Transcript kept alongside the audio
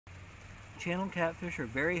Channel catfish are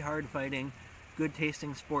very hard-fighting,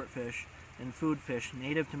 good-tasting sport fish and food fish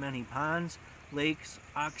native to many ponds, lakes,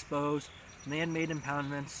 oxbows, man-made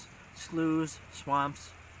impoundments, sloughs, swamps,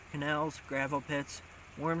 canals, gravel pits,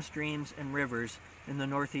 warm streams, and rivers in the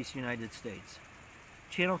northeast United States.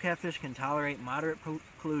 Channel catfish can tolerate moderate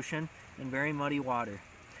pollution and very muddy water.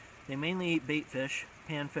 They mainly eat bait fish,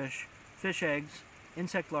 panfish, fish eggs,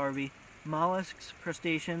 insect larvae, mollusks,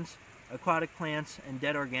 crustaceans, aquatic plants, and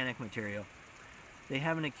dead organic material. They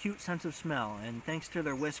have an acute sense of smell, and thanks to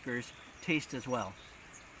their whiskers, taste as well.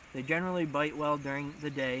 They generally bite well during the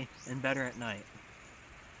day and better at night.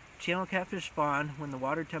 Channel catfish spawn when the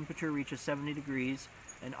water temperature reaches 70 degrees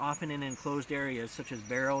and often in enclosed areas such as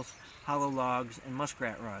barrels, hollow logs, and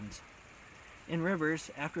muskrat runs. In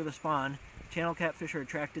rivers, after the spawn, channel catfish are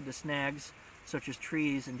attracted to snags such as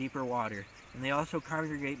trees in deeper water, and they also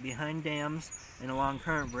congregate behind dams and along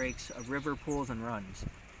current breaks of river pools and runs.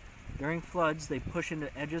 During floods, they push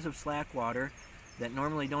into edges of slack water that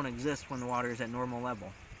normally don't exist when the water is at normal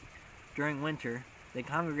level. During winter, they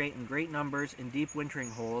congregate in great numbers in deep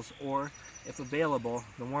wintering holes or, if available,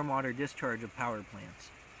 the warm water discharge of power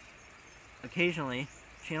plants. Occasionally,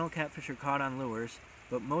 channel catfish are caught on lures,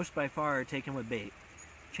 but most by far are taken with bait.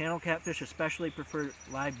 Channel catfish especially prefer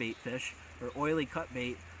live bait fish or oily cut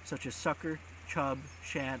bait such as sucker, chub,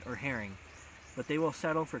 shad, or herring, but they will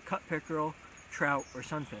settle for cut pickerel, trout, or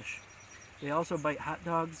sunfish. They also bite hot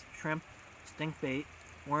dogs, shrimp, stink bait,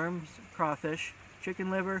 worms, crawfish, chicken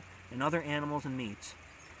liver, and other animals and meats.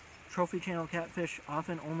 Trophy channel catfish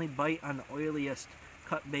often only bite on the oiliest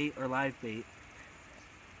cut bait or live bait,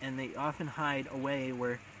 and they often hide away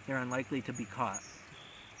where they're unlikely to be caught.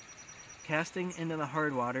 Casting into the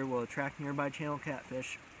hard water will attract nearby channel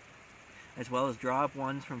catfish, as well as draw up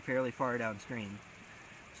ones from fairly far downstream.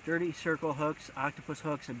 Sturdy circle hooks, octopus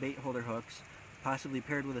hooks, and bait holder hooks, possibly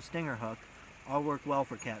paired with a stinger hook, all work well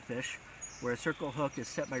for catfish, where a circle hook is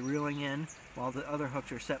set by reeling in, while the other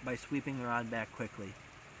hooks are set by sweeping the rod back quickly.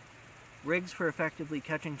 Rigs for effectively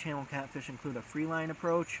catching channel catfish include a free line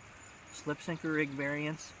approach, slip sinker rig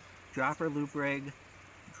variants, dropper loop rig,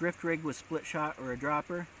 drift rig with split shot or a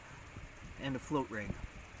dropper, and a float rig.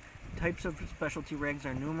 Types of specialty rigs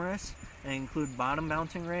are numerous and include bottom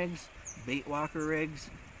bouncing rigs, bait walker rigs,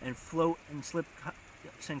 and float and slip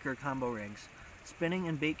sinker combo rigs. Spinning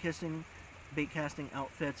and bait casting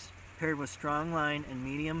outfits paired with strong line and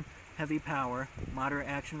medium heavy power, moderate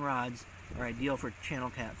action rods are ideal for channel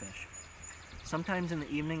catfish. Sometimes in the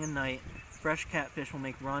evening and night, fresh catfish will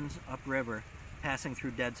make runs upriver, passing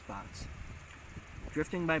through dead spots.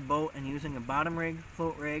 Drifting by boat and using a bottom rig,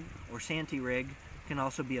 float rig, or santee rig can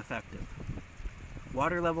also be effective.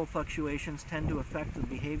 Water level fluctuations tend to affect the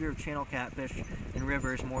behavior of channel catfish in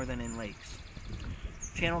rivers more than in lakes.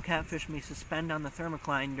 Channel catfish may suspend on the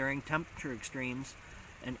thermocline during temperature extremes,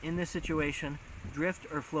 and in this situation, drift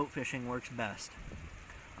or float fishing works best.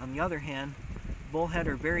 On the other hand, bullhead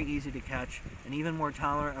are very easy to catch and even more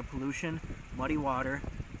tolerant of pollution, muddy water,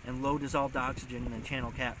 and low dissolved oxygen than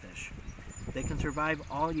channel catfish. They can survive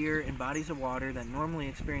all year in bodies of water that normally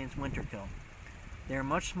experience winter kill. They are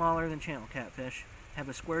much smaller than channel catfish, have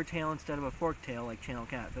a square tail instead of a forked tail like channel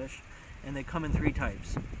catfish, and they come in three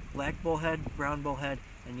types: black bullhead, brown bullhead,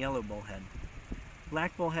 and yellow bullhead.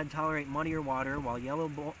 Black bullhead tolerate muddier water, while yellow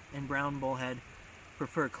and brown bullhead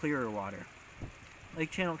prefer clearer water.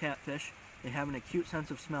 Like channel catfish, they have an acute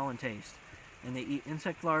sense of smell and taste, and they eat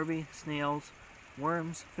insect larvae, snails,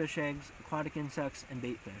 worms, fish eggs, aquatic insects, and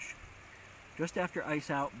bait fish. Just after ice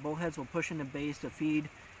out, bullheads will push into bays to feed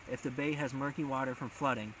if the bay has murky water from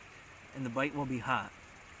flooding, and the bite will be hot.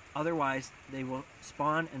 Otherwise, they will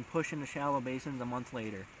spawn and push into shallow basins a month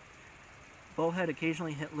later. Bullhead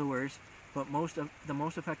occasionally hit lures, but the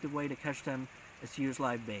most effective way to catch them is to use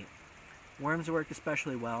live bait. Worms work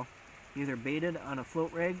especially well, either baited on a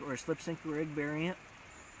float rig or a slip sinker rig variant.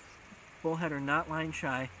 Bullhead are not line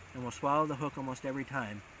shy and will swallow the hook almost every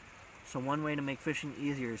time, so one way to make fishing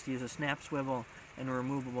easier is to use a snap swivel and a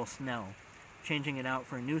removable snell, changing it out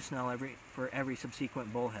for a new snell for every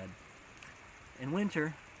subsequent bullhead. In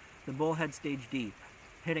winter, the bullhead stage deep,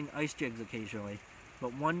 hitting ice jigs occasionally,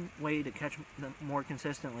 but one way to catch them more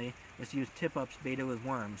consistently is to use tip-ups baited with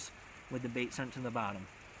worms, with the bait sent to the bottom.